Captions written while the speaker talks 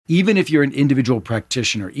even if you're an individual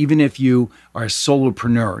practitioner, even if you are a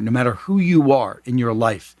solopreneur, no matter who you are in your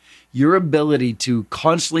life, your ability to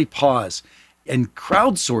constantly pause and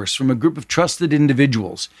crowdsource from a group of trusted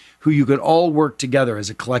individuals who you could all work together as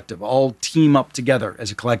a collective, all team up together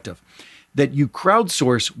as a collective, that you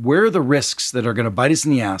crowdsource where are the risks that are going to bite us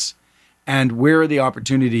in the ass and where are the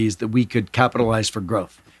opportunities that we could capitalize for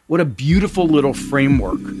growth. What a beautiful little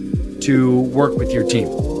framework to work with your team.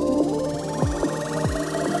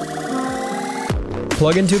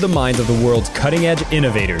 Plug into the minds of the world's cutting-edge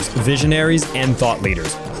innovators, visionaries, and thought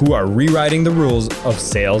leaders who are rewriting the rules of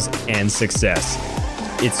sales and success.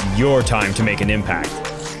 It's your time to make an impact.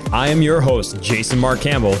 I am your host, Jason Mark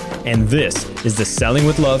Campbell, and this is the Selling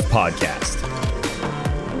with Love podcast.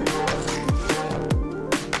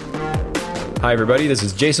 Hi, everybody. This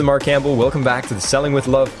is Jason Mark Campbell. Welcome back to the Selling with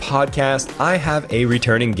Love podcast. I have a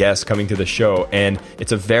returning guest coming to the show, and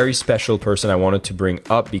it's a very special person I wanted to bring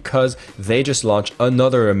up because they just launched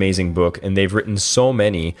another amazing book, and they've written so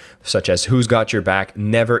many, such as Who's Got Your Back?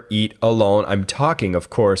 Never Eat Alone. I'm talking,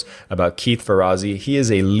 of course, about Keith Ferrazzi. He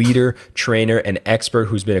is a leader, trainer, and expert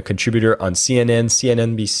who's been a contributor on CNN,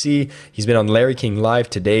 CNBC. He's been on Larry King Live,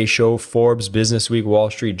 Today Show, Forbes, Business Week,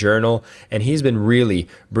 Wall Street Journal, and he's been really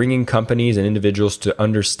bringing companies and individuals to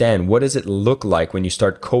understand what does it look like when you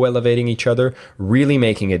start co-elevating each other, really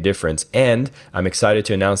making a difference. And I'm excited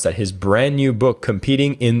to announce that his brand new book,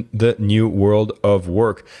 Competing in the New World of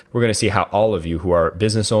Work, we're going to see how all of you who are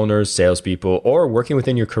business owners, salespeople, or working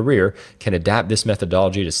within your career can adapt this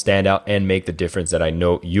methodology to stand out and make the difference that I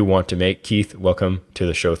know you want to make. Keith, welcome to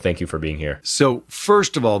the show. Thank you for being here. So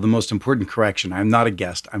first of all, the most important correction, I'm not a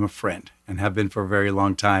guest, I'm a friend and have been for a very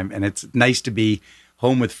long time. And it's nice to be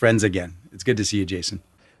home with friends again. It's good to see you, Jason.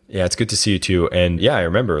 Yeah, it's good to see you too. And yeah, I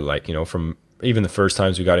remember from even the first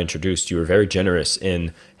times we got introduced, you were very generous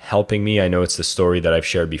in helping me. I know it's the story that I've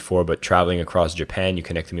shared before, but traveling across Japan, you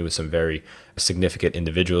connected me with some very significant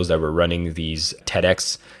individuals that were running these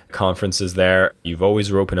TEDx conferences there. You've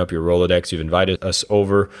always opened up your Rolodex. You've invited us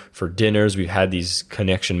over for dinners. We've had these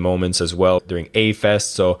connection moments as well during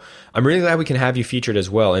A-Fest. So I'm really glad we can have you featured as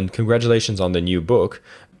well. And congratulations on the new book.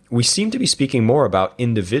 We seem to be speaking more about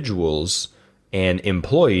individuals and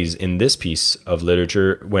employees in this piece of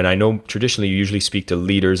literature, when I know traditionally you usually speak to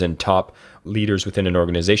leaders and top leaders within an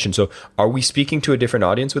organization. So are we speaking to a different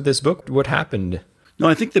audience with this book? What happened? No,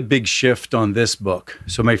 I think the big shift on this book,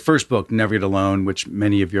 so my first book, Never Get Alone, which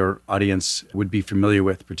many of your audience would be familiar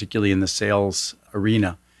with, particularly in the sales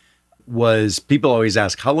arena, was people always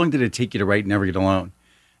ask, how long did it take you to write Never Get Alone?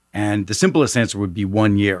 And the simplest answer would be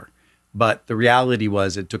 1 year. But the reality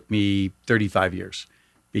was it took me 35 years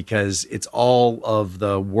because it's all of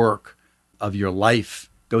the work of your life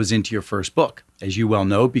goes into your first book, as you well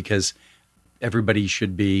know, because everybody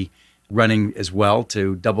should be running as well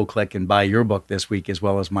to double click and buy your book this week as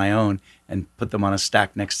well as my own and put them on a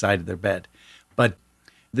stack next side of their bed. But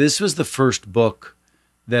this was the first book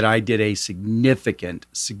that I did a significant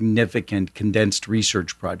condensed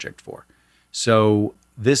research project for. So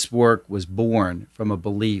this work was born from a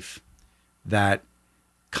belief that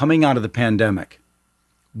coming out of the pandemic,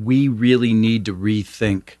 we really need to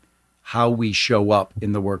rethink how we show up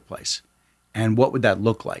in the workplace. And what would that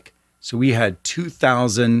look like? So we had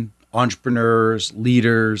 2,000 entrepreneurs,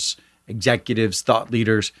 leaders, executives, thought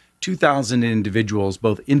leaders, 2,000 individuals,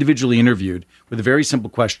 both individually interviewed with a very simple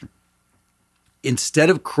question. Instead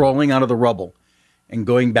of crawling out of the rubble and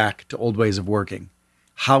going back to old ways of working,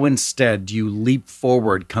 how instead do you leap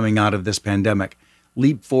forward coming out of this pandemic?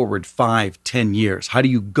 Leap forward 5, 10 years. How do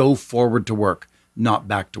you go forward to work, not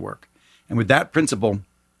back to work? And with that principle,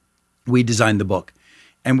 we designed the book.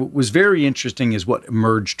 And what was very interesting is what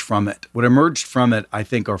emerged from it. What emerged from it, I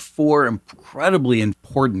think, are 4 incredibly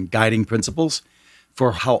important guiding principles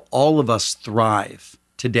for how all of us thrive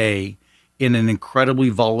today in an incredibly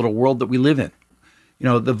volatile world that we live in. You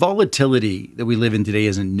know, the volatility that we live in today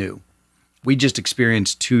isn't new. We just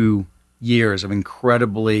experienced 2 years of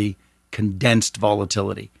incredibly condensed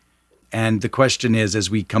volatility. And the question is, as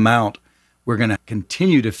we come out, we're going to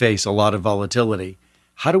continue to face a lot of volatility.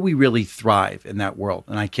 How do we really thrive in that world?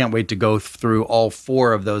 And I can't wait to go through all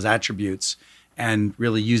 4 of those attributes and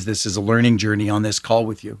really use this as a learning journey on this call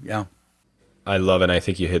with you. Yeah. I love it. And I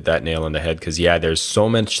think you hit that nail on the head because, there's so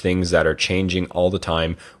much things that are changing all the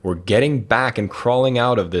time. We're getting back and crawling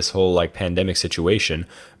out of this whole pandemic situation.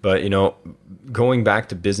 But, going back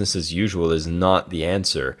to business as usual is not the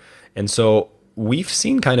answer. And so we've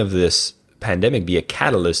seen kind of this pandemic be a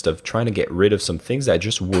catalyst of trying to get rid of some things that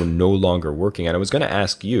just were no longer working. And I was going to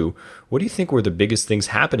ask you, what do you think were the biggest things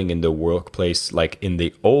happening in the workplace, like in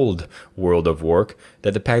the old world of work,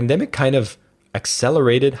 that the pandemic kind of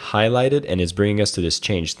accelerated, highlighted, and is bringing us to this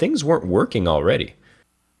change. Things weren't working already.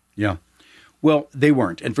 Yeah. Well, they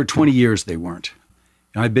weren't. And for 20 years, they weren't.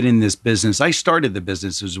 I've been in this business. I started the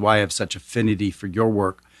business, which is why I have such affinity for your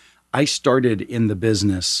work. I started in the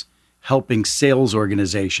business helping sales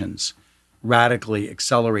organizations radically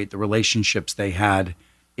accelerate the relationships they had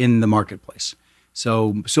in the marketplace.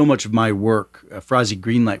 So much of my work, Ferrazzi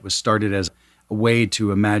Greenlight, was started as a way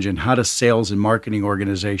to imagine how do sales and marketing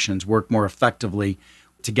organizations work more effectively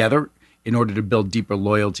together in order to build deeper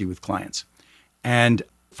loyalty with clients. And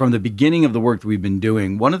from the beginning of the work that we've been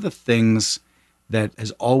doing, one of the things that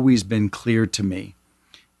has always been clear to me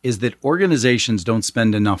is that organizations don't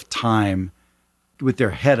spend enough time with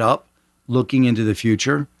their head up looking into the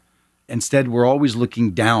future. Instead, we're always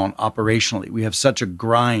looking down operationally. We have such a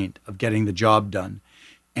grind of getting the job done.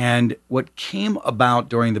 And what came about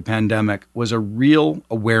during the pandemic was a real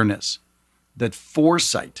awareness that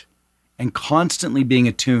foresight and constantly being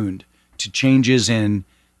attuned to changes in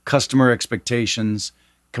customer expectations,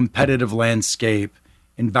 competitive landscape,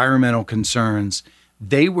 environmental concerns,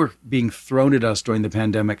 they were being thrown at us during the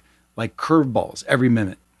pandemic like curveballs every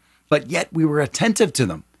minute. But yet we were attentive to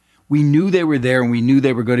them. We knew they were there and we knew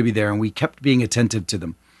they were going to be there and we kept being attentive to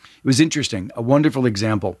them. It was interesting, a wonderful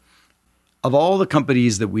example. Of all the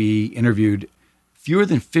companies that we interviewed, fewer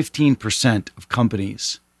than 15% of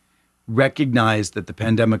companies recognized that the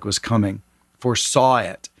pandemic was coming, foresaw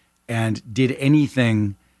it, and did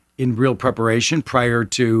anything in real preparation prior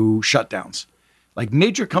to shutdowns. Like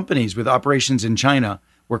major companies with operations in China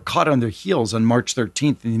were caught on their heels on March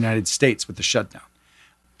 13th in the United States with the shutdown.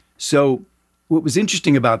 So what was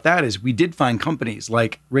interesting about that is we did find companies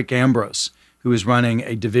like Rick Ambrose, who is running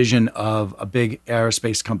a division of a big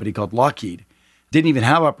aerospace company called Lockheed, didn't even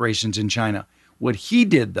have operations in China. What he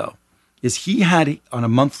did, though, is he had, on a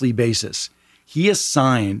monthly basis, he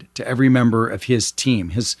assigned to every member of his team,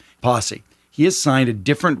 his posse, he assigned a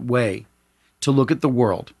different way to look at the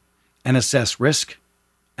world and assess risk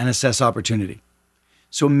and assess opportunity.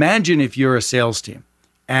 So imagine if you're a sales team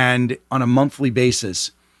and on a monthly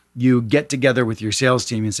basis, you get together with your sales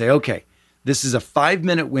team and say, okay, this is a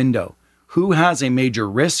 5-minute window. Who has a major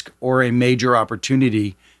risk or a major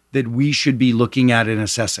opportunity that we should be looking at and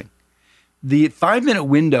assessing? The 5-minute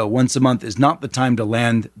window once a month is not the time to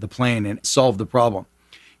land the plane and solve the problem.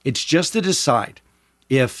 It's just to decide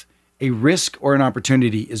if a risk or an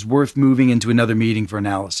opportunity is worth moving into another meeting for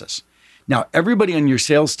analysis. Now, everybody on your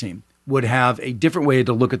sales team would have a different way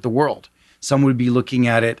to look at the world. Some would be looking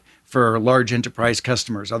at it for large enterprise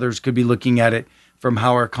customers. Others could be looking at it from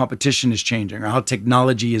how our competition is changing or how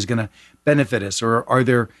technology is going to benefit us, or are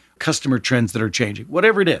there customer trends that are changing,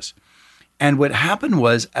 whatever it is. And what happened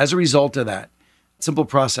was, as a result of that simple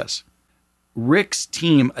process, Rick's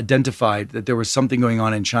team identified that there was something going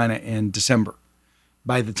on in China in December.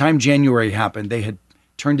 By the time January happened, they had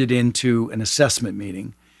turned it into an assessment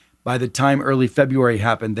meeting. By the time early February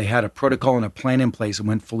happened, they had a protocol and a plan in place and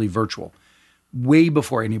went fully virtual, way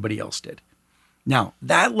before anybody else did. Now,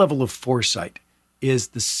 that level of foresight is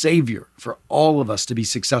the savior for all of us to be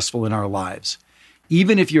successful in our lives.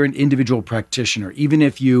 Even if you're an individual practitioner, even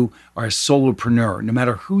if you are a solopreneur, no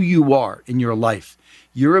matter who you are in your life,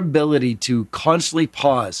 your ability to constantly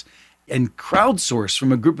pause and crowdsource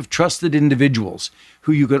from a group of trusted individuals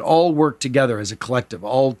who you could all work together as a collective,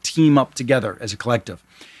 all team up together as a collective,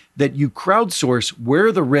 that you crowdsource where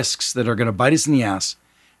are the risks that are going to bite us in the ass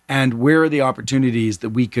and where are the opportunities that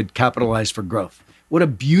we could capitalize for growth. What a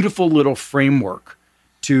beautiful little framework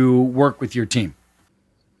to work with your team.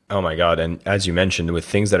 Oh my God. And as you mentioned, with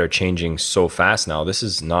things that are changing so fast now, this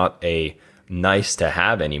is not a nice to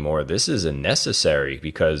have anymore. This is a necessary,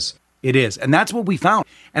 because it is. And that's what we found.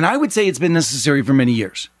 And I would say it's been necessary for many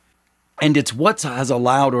years. And it's what has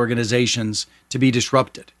allowed organizations to be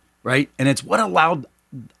disrupted, right? And it's what allowed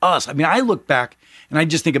us. I mean, I look back and I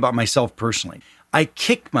just think about myself personally. I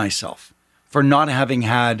kick myself for not having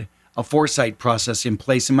had a foresight process in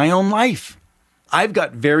place in my own life. I've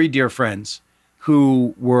got very dear friends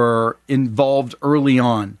who were involved early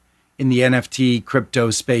on in the NFT, crypto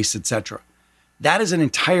space, etc. That is an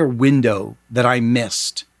entire window that I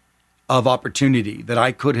missed of opportunity that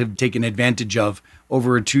I could have taken advantage of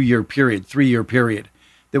over a 2-year period, 3-year period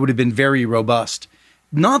that would have been very robust.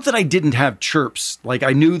 Not that I didn't have chirps, like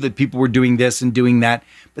I knew that people were doing this and doing that,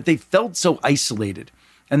 but they felt so isolated.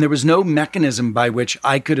 And there was no mechanism by which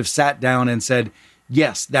I could have sat down and said,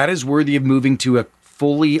 yes, that is worthy of moving to a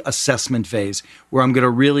fully assessment phase where I'm going to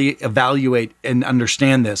really evaluate and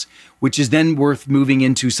understand this, which is then worth moving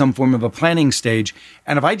into some form of a planning stage.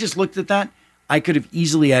 And if I just looked at that, I could have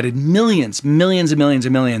easily added millions and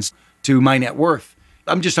millions to my net worth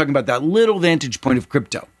I'm just talking about that little vantage point of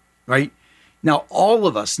crypto, right? Now, all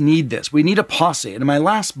of us need this. We need a posse. And in my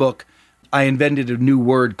last book, I invented a new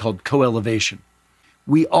word called co-elevation.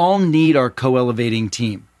 We all need our co-elevating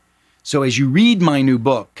team. So as you read my new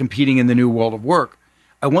book, Competing in the New World of Work,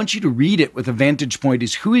 I want you to read it with a vantage point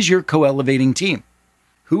is who is your co-elevating team?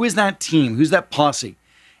 Who is that team? Who's that posse?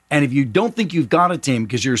 And if you don't think you've got a team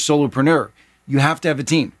because you're a solopreneur, you have to have a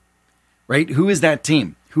team, right? Who is that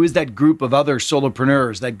team? Who is that group of other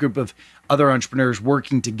solopreneurs, that group of other entrepreneurs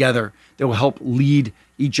working together that will help lead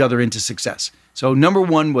each other into success? So number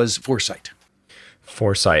one was foresight.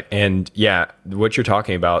 Foresight. And yeah, what you're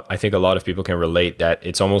talking about, I think a lot of people can relate that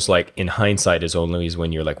it's almost like in hindsight is always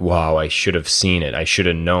when you're like, wow, I should have seen it. I should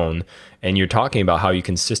have known. And you're talking about how you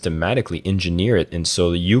can systematically engineer it. And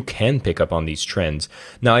so you can pick up on these trends.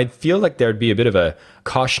 Now, I feel like there'd be a bit of a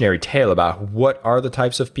cautionary tale about what are the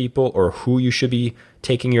types of people or who you should be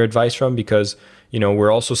taking your advice from, because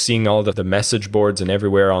we're also seeing all the message boards and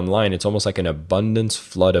everywhere online. It's almost like an abundance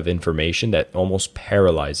flood of information that almost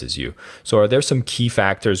paralyzes you. So are there some key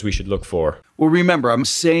factors we should look for? Well, remember, I'm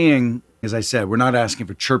saying, as I said, we're not asking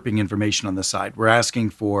for chirping information on the side. We're asking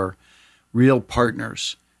for real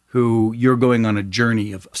partners who you're going on a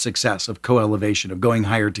journey of success, of co-elevation, of going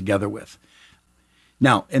higher together with.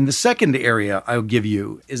 Now, in the second area I'll give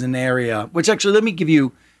you is an area, which actually let me give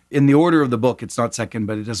you in the order of the book. It's not second,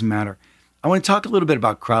 but it doesn't matter. I want to talk a little bit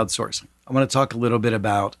about crowdsourcing. I want to talk a little bit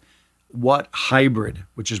about what hybrid,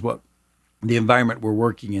 which is what the environment we're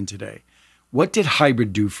working in today, what did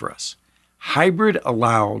hybrid do for us? Hybrid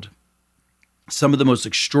allowed some of the most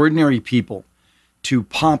extraordinary people to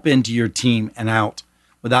pop into your team and out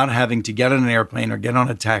without having to get on an airplane or get on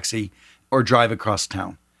a taxi or drive across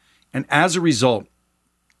town. And as a result,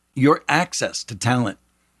 your access to talent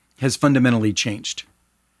has fundamentally changed.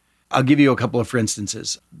 I'll give you a couple of for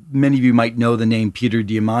instances. Many of you might know the name Peter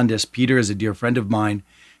Diamandis. Peter is a dear friend of mine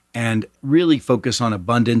and really focus on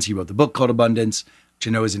abundance. He wrote the book called Abundance, which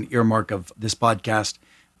I know is an earmark of this podcast.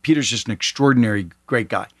 Peter's just an extraordinary, great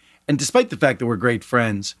guy. And despite the fact that we're great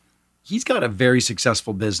friends, he's got a very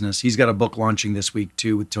successful business. He's got a book launching this week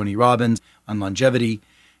too with Tony Robbins on longevity.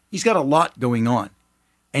 He's got a lot going on.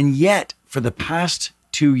 And yet, for the past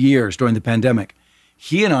 2 years during the pandemic,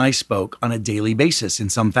 he and I spoke on a daily basis in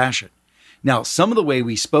some fashion. Now, some of the way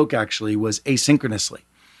we spoke actually was asynchronously,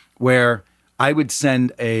 where I would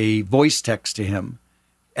send a voice text to him,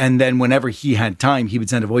 and then whenever he had time, he would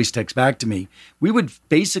send a voice text back to me. We would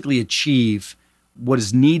basically achieve what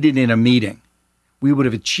is needed in a meeting. We would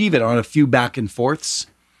have achieved it on a few back and forths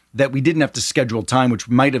that we didn't have to schedule time, which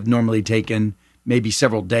might have normally taken maybe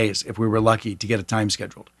several days if we were lucky to get a time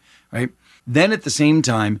scheduled, right? Then at the same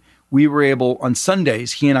time, we were able, on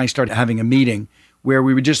Sundays, he and I started having a meeting where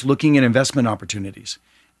we were just looking at investment opportunities.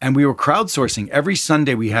 And we were crowdsourcing. Every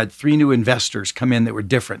Sunday, we had 3 new investors come in that were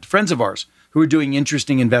different, friends of ours who were doing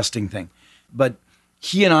interesting investing thing. But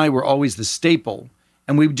he and I were always the staple.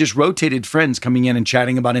 And we just rotated friends coming in and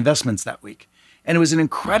chatting about investments that week. And it was an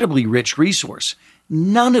incredibly rich resource.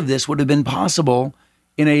 None of this would have been possible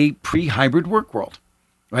in a pre-hybrid work world,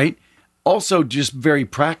 right? Also, just very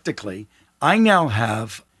practically, I now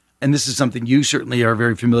have, and this is something you certainly are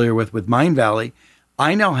very familiar with Mindvalley,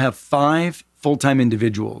 I now have 5 full-time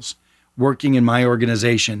individuals working in my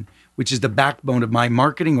organization, which is the backbone of my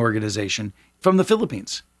marketing organization from the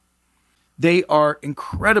Philippines. They are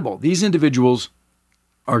incredible. These individuals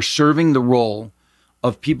are serving the role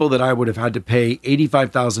of people that I would have had to pay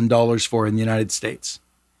 $85,000 for in the United States.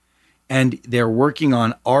 And they're working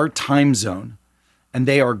on our time zone, and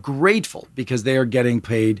they are grateful because they are getting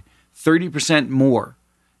paid 30% more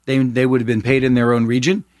than they would have been paid in their own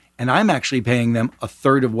region. And I'm actually paying them a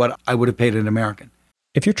third of what I would have paid an American.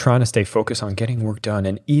 If you're trying to stay focused on getting work done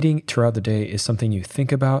and eating throughout the day is something you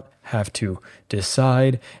think about, have to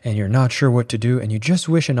decide, and you're not sure what to do, and you just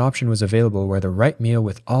wish an option was available where the right meal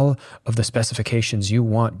with all of the specifications you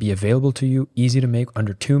want be available to you, easy to make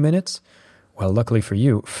under 2 minutes, well, luckily for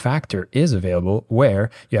you, Factor is available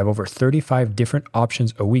where you have over 35 different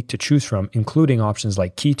options a week to choose from, including options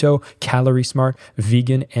like keto, calorie smart,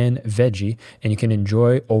 vegan, and veggie. And you can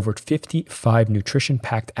enjoy over 55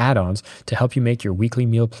 nutrition-packed add-ons to help you make your weekly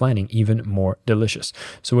meal planning even more delicious.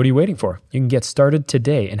 So what are you waiting for? You can get started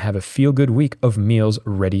today and have a feel-good week of meals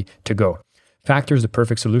ready to go. Factor is the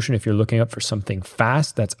perfect solution if you're looking up for something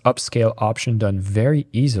fast that's upscale option done very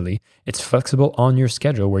easily. It's flexible on your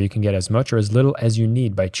schedule where you can get as much or as little as you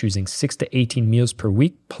need by choosing 6 to 18 meals per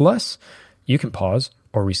week. Plus, you can pause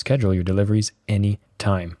or reschedule your deliveries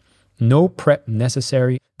anytime. No prep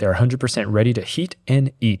necessary. They're 100% ready to heat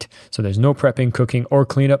and eat. So there's no prepping, cooking, or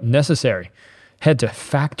cleanup necessary. Head to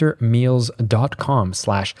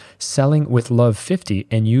factormeals.com/sellingwithlove50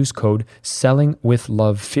 and use code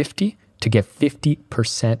sellingwithlove50 to get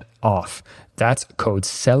 50% off. That's code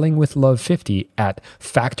sellingwithlove50 at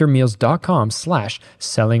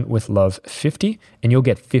factormeals.com/sellingwithlove50 and you'll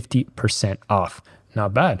get 50% off.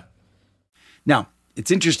 Not bad. Now,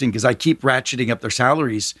 it's interesting because I keep ratcheting up their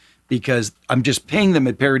salaries because I'm just paying them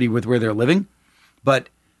at parity with where they're living, but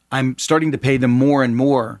I'm starting to pay them more and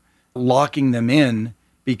more, locking them in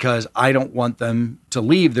because I don't want them to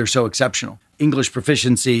leave. They're so exceptional. English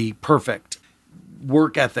proficiency, perfect.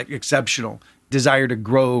 Work ethic, exceptional. Desire to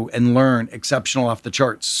grow and learn, exceptional, off the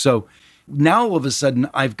charts. So now all of a sudden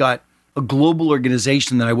I've got a global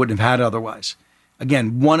organization that I wouldn't have had otherwise.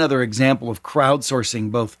 Again, one other example of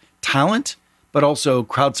crowdsourcing both talent, but also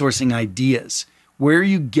crowdsourcing ideas. Where are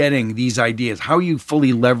you getting these ideas? How are you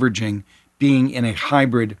fully leveraging being in a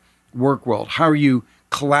hybrid work world? How are you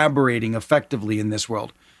collaborating effectively in this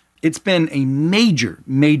world? It's been a major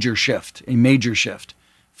shift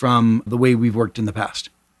from the way we've worked in the past.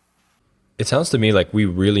 It sounds to me like we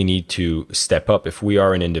really need to step up if we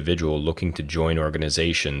are an individual looking to join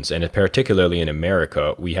organizations. And particularly in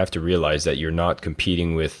America, we have to realize that you're not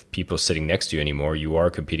competing with people sitting next to you anymore. You are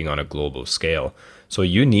competing on a global scale. So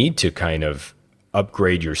you need to kind of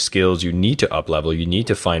upgrade your skills. You need to up-level. You need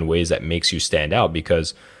to find ways that makes you stand out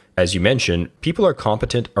because, as you mentioned, people are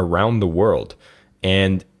competent around the world.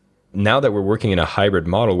 And now that we're working in a hybrid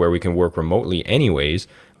model where we can work remotely anyways,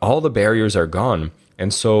 all the barriers are gone.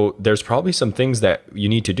 And so there's probably some things that you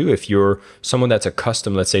need to do if you're someone that's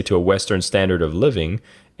accustomed, let's say, to a Western standard of living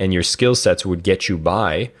and your skill sets would get you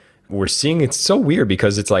by. We're seeing it's so weird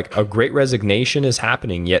because it's like a great resignation is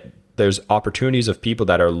happening, yet there's opportunities of people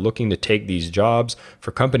that are looking to take these jobs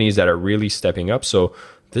for companies that are really stepping up. So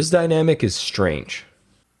this dynamic is strange.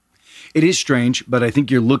 It is strange, but I think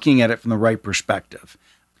you're looking at it from the right perspective.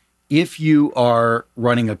 If you are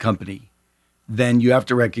running a company, then you have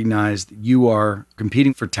to recognize that you are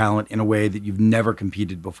competing for talent in a way that you've never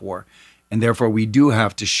competed before. And therefore, we do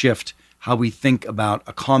have to shift how we think about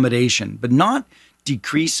accommodation, but not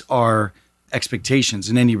decrease our expectations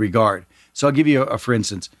in any regard. So I'll give you for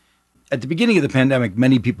instance. At the beginning of the pandemic,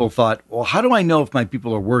 many people thought, well, how do I know if my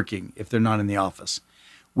people are working if they're not in the office?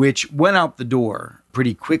 Which went out the door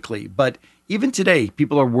pretty quickly. But even today,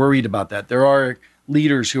 people are worried about that. There are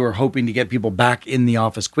leaders who are hoping to get people back in the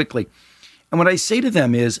office quickly. And what I say to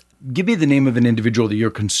them is, give me the name of an individual that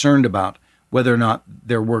you're concerned about, whether or not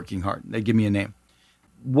they're working hard. They give me a name.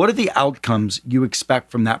 What are the outcomes you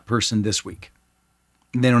expect from that person this week?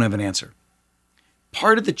 And they don't have an answer.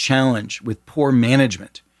 Part of the challenge with poor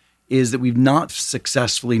management is that we've not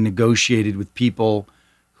successfully negotiated with people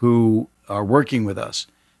who are working with us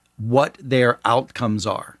what their outcomes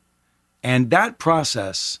are. And that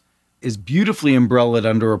process is beautifully umbrellaed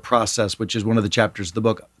under a process, which is one of the chapters of the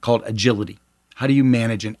book, called agility. How do you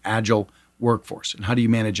manage an agile workforce? And how do you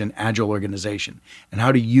manage an agile organization? And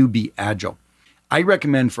how do you be agile? I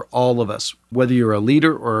recommend for all of us, whether you're a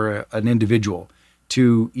leader or an individual,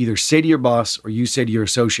 to either say to your boss or you say to your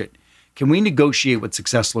associate, can we negotiate what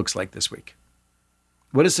success looks like this week?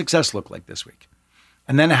 What does success look like this week?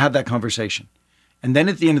 And then have that conversation. And then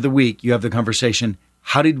at the end of the week, you have the conversation,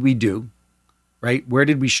 how did we do? Right? Where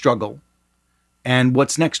did we struggle? And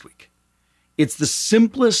what's next week? It's the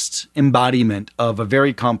simplest embodiment of a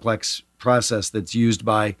very complex process that's used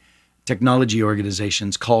by technology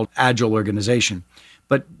organizations called agile organization.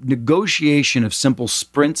 But negotiation of simple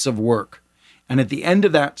sprints of work. And at the end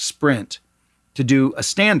of that sprint, to do a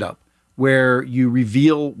stand-up where you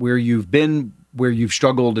reveal where you've been, where you've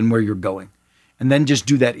struggled, and where you're going. And then just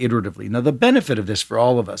do that iteratively. Now, the benefit of this for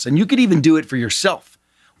all of us, and you could even do it for yourself.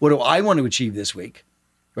 What do I want to achieve this week,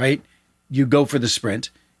 right? You go for the sprint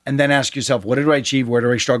and then ask yourself, what did I achieve? Where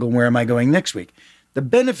do I struggle? And where am I going next week? The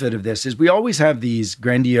benefit of this is we always have these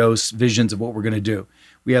grandiose visions of what we're going to do.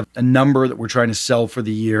 We have a number that we're trying to sell for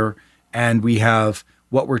the year, and we have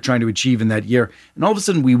what we're trying to achieve in that year. And all of a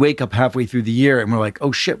sudden we wake up halfway through the year and we're like,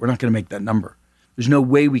 oh shit, we're not going to make that number. There's no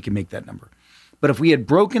way we can make that number. But if we had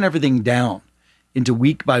broken everything down into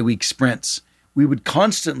week by week sprints, we would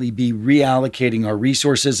constantly be reallocating our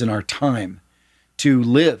resources and our time to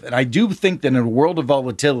live. And I do think that in a world of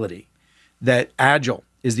volatility, that Agile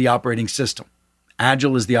is the operating system.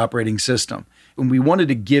 Agile is the operating system. And we wanted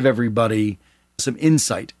to give everybody some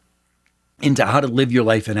insight into how to live your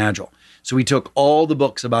life in Agile. So we took all the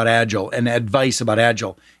books about Agile and advice about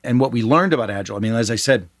Agile and what we learned about Agile. I mean, as I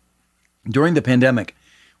said, during the pandemic,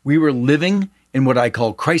 we were living in what I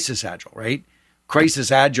call crisis Agile, right?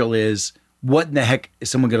 Crisis Agile is, what in the heck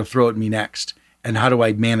is someone going to throw at me next? And how do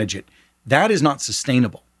I manage it? That is not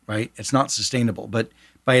sustainable. right? It's not sustainable. But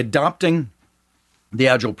by adopting the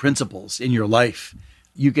agile principles in your life,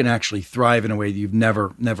 you can actually thrive in a way that you've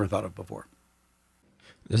never thought of before.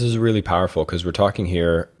 This is really powerful because we're talking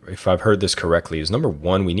here, if I've heard this correctly, is number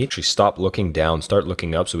one, we need to stop looking down, start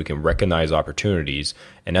looking up so we can recognize opportunities.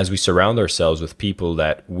 And as we surround ourselves with people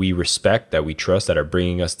that we respect, that we trust, that are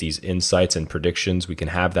bringing us these insights and predictions, we can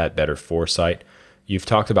have that better foresight. You've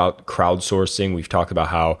talked about crowdsourcing. We've talked about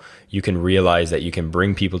how you can realize that you can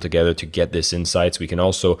bring people together to get this insights. We can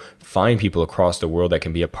also find people across the world that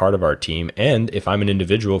can be a part of our team. And if I'm an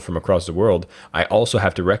individual from across the world, I also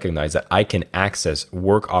have to recognize that I can access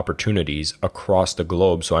work opportunities across the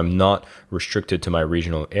globe. So I'm not restricted to my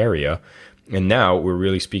regional area. And now we're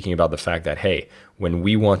really speaking about the fact that, hey, when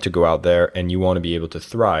we want to go out there and you want to be able to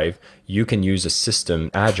thrive, you can use a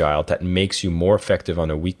system, agile, that makes you more effective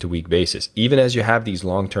on a week-to-week basis. Even as you have these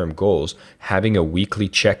long-term goals, having a weekly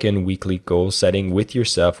check-in, weekly goal setting with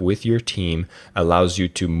yourself, with your team, allows you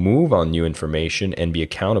to move on new information and be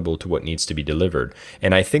accountable to what needs to be delivered.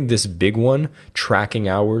 And I think this big one, tracking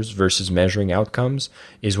hours versus measuring outcomes,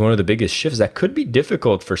 is one of the biggest shifts that could be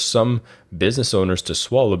difficult for some business owners to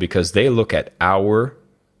swallow because they look at hour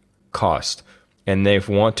cost and they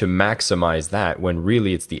want to maximize that when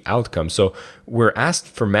really it's the outcome. So we're asked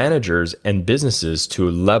for managers and businesses to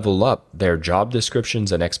level up their job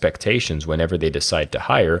descriptions and expectations whenever they decide to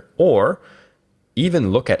hire, or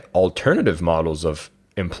even look at alternative models of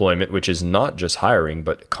employment, which is not just hiring,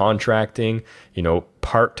 but contracting,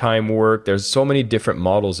 part-time work. There's so many different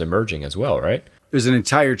models emerging as well, right? There's an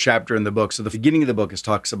entire chapter in the book. So the beginning of the book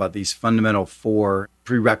talks about these fundamental 4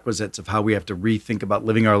 prerequisites of how we have to rethink about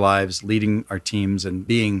living our lives, leading our teams, and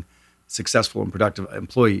being successful and productive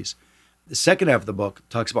employees. The second half of the book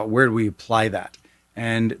talks about where do we apply that.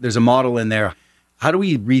 And there's a model in there. How do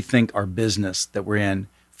we rethink our business that we're in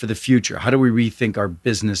for the future? How do we rethink our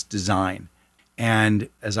business design? And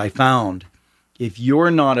as I found, if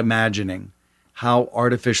you're not imagining how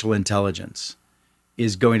artificial intelligence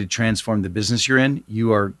is going to transform the business you're in,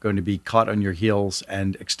 you are going to be caught on your heels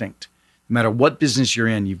and extinct. No matter what business you're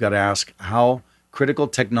in, you've got to ask how critical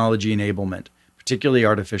technology enablement, particularly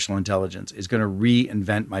artificial intelligence, is going to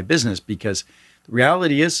reinvent my business. Because the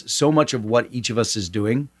reality is, so much of what each of us is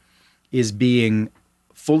doing is being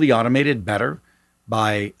fully automated better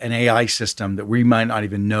by an AI system that we might not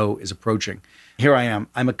even know is approaching. Here I am.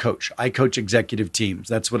 I'm a coach. I coach executive teams.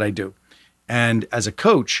 That's what I do. And as a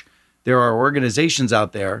coach, there are organizations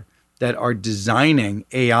out there that are designing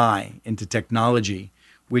AI into technology,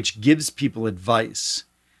 which gives people advice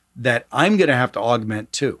that I'm going to have to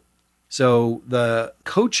augment too. So the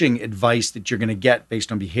coaching advice that you're going to get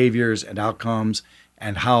based on behaviors and outcomes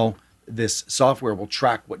and how this software will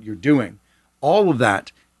track what you're doing, all of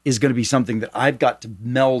that is going to be something that I've got to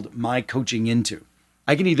meld my coaching into.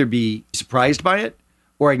 I can either be surprised by it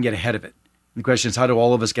or I can get ahead of it. And the question is, how do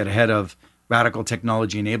all of us get ahead of radical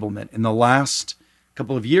technology enablement? In the last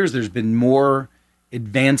couple of years, there's been more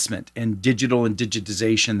advancement in digital and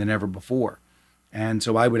digitization than ever before. And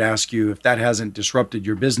so I would ask you, if that hasn't disrupted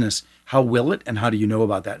your business, how will it, and how do you know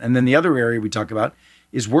about that? And then the other area we talk about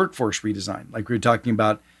is workforce redesign, like we were talking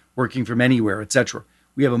about working from anywhere, et cetera.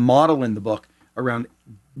 We have a model in the book around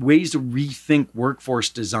ways to rethink workforce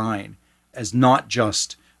design as not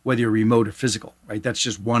just whether you're remote or physical, right? That's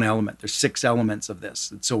just one element. There's 6 elements of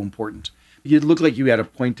this. It's so important. You look like you had a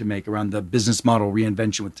point to make around the business model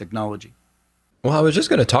reinvention with technology. Well, I was just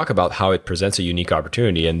going to talk about how it presents a unique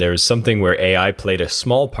opportunity. And there's something where AI played a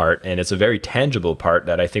small part, and it's a very tangible part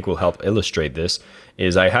that I think will help illustrate this,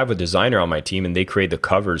 is I have a designer on my team and they create the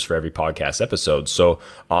covers for every podcast episode. So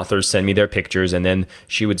authors send me their pictures and then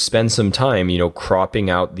she would spend some time, cropping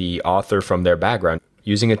out the author from their background,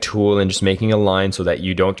 using a tool and just making a line so that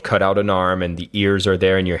you don't cut out an arm and the ears are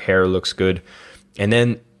there and your hair looks good. And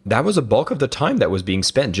then that was a bulk of the time that was being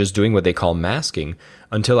spent just doing what they call masking,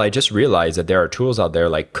 until I just realized that there are tools out there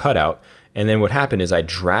like Cutout. And then what happened is I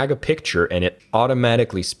drag a picture and it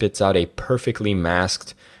automatically spits out a perfectly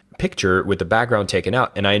masked picture with the background taken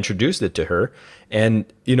out. And I introduced it to her.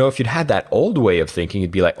 And, if you'd had that old way of thinking,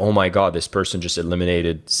 you'd be like, oh my God, this person just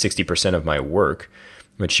eliminated 60% of my work.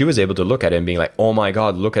 But she was able to look at it and being like, oh my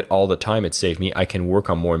God, look at all the time it saved me. I can work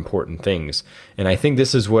on more important things. And I think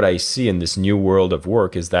this is what I see in this new world of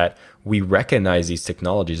work, is that we recognize these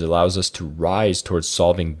technologies allows us to rise towards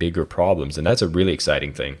solving bigger problems. And that's a really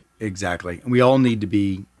exciting thing. Exactly. And we all need to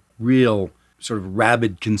be real sort of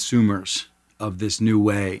rabid consumers of this new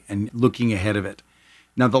way and looking ahead of it.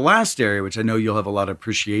 Now, the last area, which I know you'll have a lot of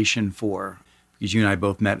appreciation for, because you and I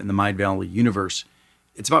both met in the Mind Valley universe,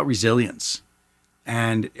 it's about resilience.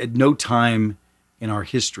 And at no time in our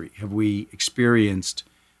history have we experienced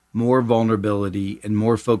more vulnerability, and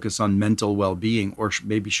more focus on mental well-being, or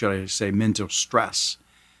maybe should I say mental stress,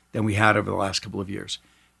 than we had over the last couple of years.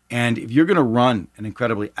 And if you're going to run an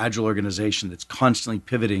incredibly agile organization that's constantly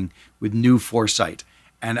pivoting with new foresight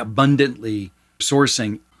and abundantly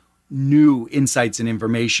sourcing new insights and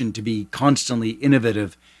information to be constantly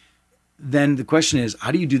innovative, then the question is,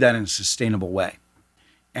 how do you do that in a sustainable way?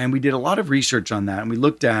 And we did a lot of research on that, and we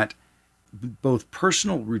looked at both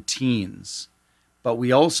personal routines, but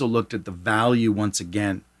we also looked at the value once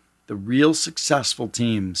again. The real successful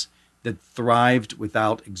teams that thrived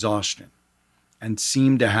without exhaustion and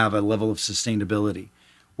seemed to have a level of sustainability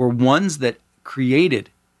were ones that created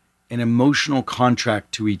an emotional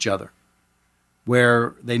contract to each other,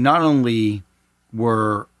 where they not only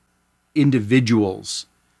were individuals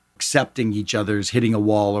accepting each other's hitting a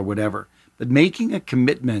wall or whatever, but making a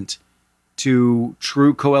commitment to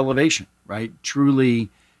true co-elevation, right? Truly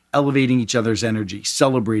elevating each other's energy,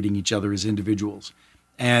 celebrating each other as individuals.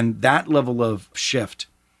 And that level of shift,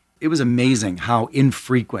 it was amazing how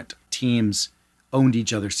infrequent teams owned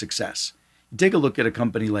each other's success. You take a look at a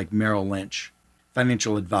company like Merrill Lynch,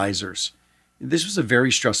 financial advisors. This was a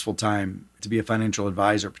very stressful time to be a financial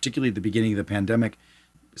advisor, particularly at the beginning of the pandemic.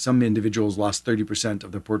 Some individuals lost 30%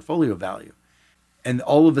 of their portfolio value. And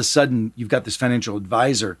all of a sudden, you've got this financial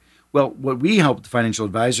advisor. Well, what we helped financial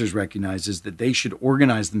advisors recognize is that they should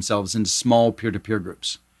organize themselves into small peer-to-peer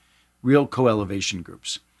groups, real co-elevation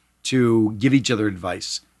groups, to give each other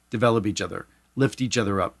advice, develop each other, lift each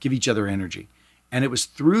other up, give each other energy. And it was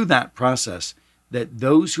through that process that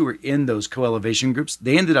those who were in those co-elevation groups,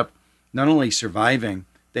 they ended up not only surviving,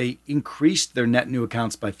 they increased their net new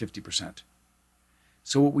accounts by 50%.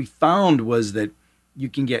 So what we found was that you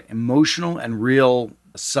can get emotional and real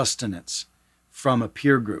sustenance from a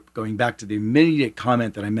peer group. Going back to the immediate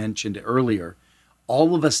comment that I mentioned earlier,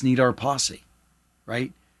 all of us need our posse,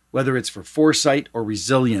 right? Whether it's for foresight or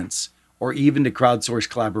resilience, or even to crowdsource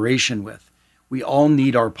collaboration with, we all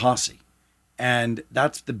need our posse. And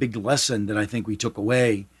that's the big lesson that I think we took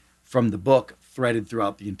away from the book, threaded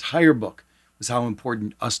throughout the entire book, was how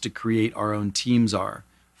important us to create our own teams are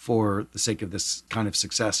for the sake of this kind of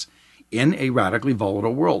success in a radically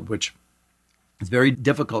volatile world, which is very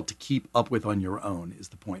difficult to keep up with on your own, is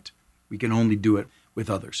the point. We can only do it with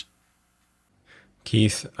others.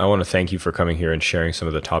 Keith, I want to thank you for coming here and sharing some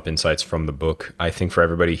of the top insights from the book. I think for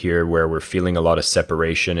everybody here where we're feeling a lot of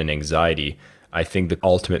separation and anxiety, I think the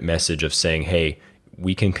ultimate message of saying, hey,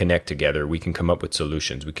 we can connect together, we can come up with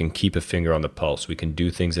solutions, we can keep a finger on the pulse, we can do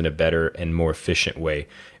things in a better and more efficient way.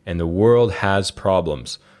 And the world has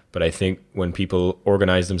problems, but I think when people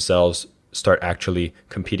organize themselves, start actually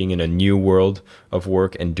competing in a new world of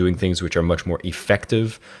work and doing things which are much more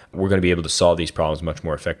effective, we're going to be able to solve these problems much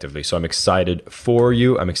more effectively. So I'm excited for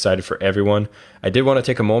you. I'm excited for everyone. I did want to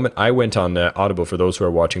take a moment. I went on Audible. For those who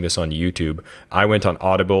are watching this on YouTube, I went on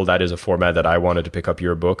Audible. That is a format that I wanted to pick up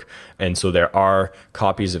your book. And so there are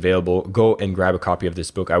copies available. Go and grab a copy of this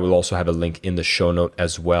book. I will also have a link in the show note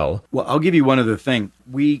as well. Well, I'll give you one other thing.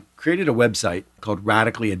 We created a website called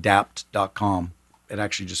radicallyadapt.com. It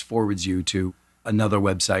actually just forwards you to another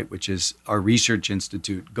website, which is our research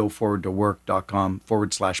institute,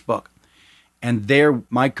 goforwardtowork.com/book. And there,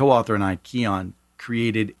 my co-author and I, Keon,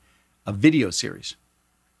 created a video series.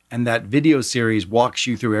 And that video series walks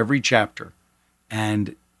you through every chapter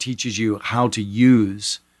and teaches you how to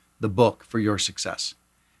use the book for your success.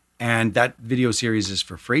 And that video series is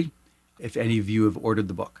for free if any of you have ordered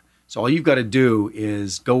the book. So all you've got to do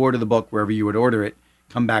is go order the book wherever you would order it,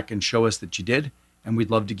 come back and show us that you did. And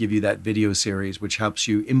we'd love to give you that video series, which helps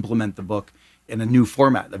you implement the book in a new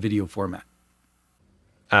format, a video format.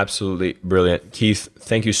 Absolutely brilliant. Keith,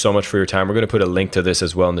 thank you so much for your time. We're going to put a link to this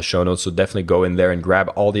as well in the show notes, so definitely go in there and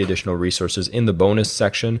grab all the additional resources in the bonus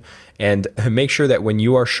section. And make sure that when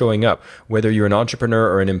you are showing up, whether you're an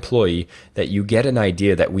entrepreneur or an employee, that you get an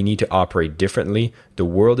idea that we need to operate differently. The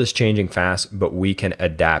world is changing fast, but we can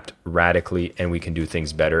adapt radically and we can do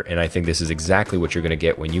things better. And I think this is exactly what you're going to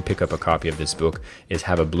get when you pick up a copy of this book, is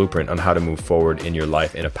have a blueprint on how to move forward in your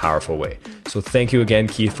life in a powerful way. So thank you again,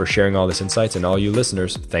 Keith, for sharing all this insights, and all you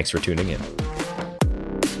listeners, thanks for tuning in.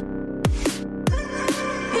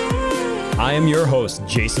 I am your host,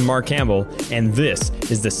 Jason Mark Campbell, and this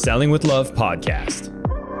is the Selling with Love podcast.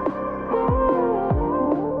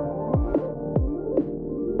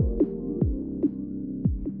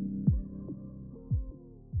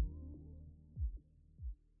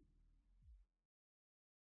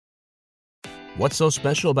 What's so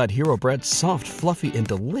special about Hero Bread's soft, fluffy, and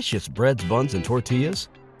delicious breads, buns, and tortillas?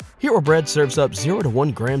 Hero Bread serves up 0 to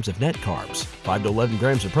 1 grams of net carbs, 5 to 11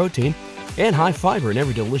 grams of protein, and high fiber in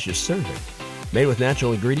every delicious serving. Made with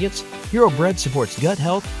natural ingredients, Hero Bread supports gut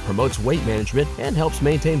health, promotes weight management, and helps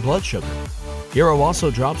maintain blood sugar. Hero also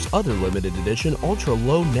drops other limited edition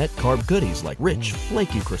ultra-low net carb goodies like rich,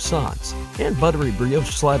 flaky croissants and buttery brioche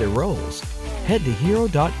slider rolls. Head to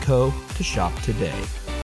hero.co to shop today.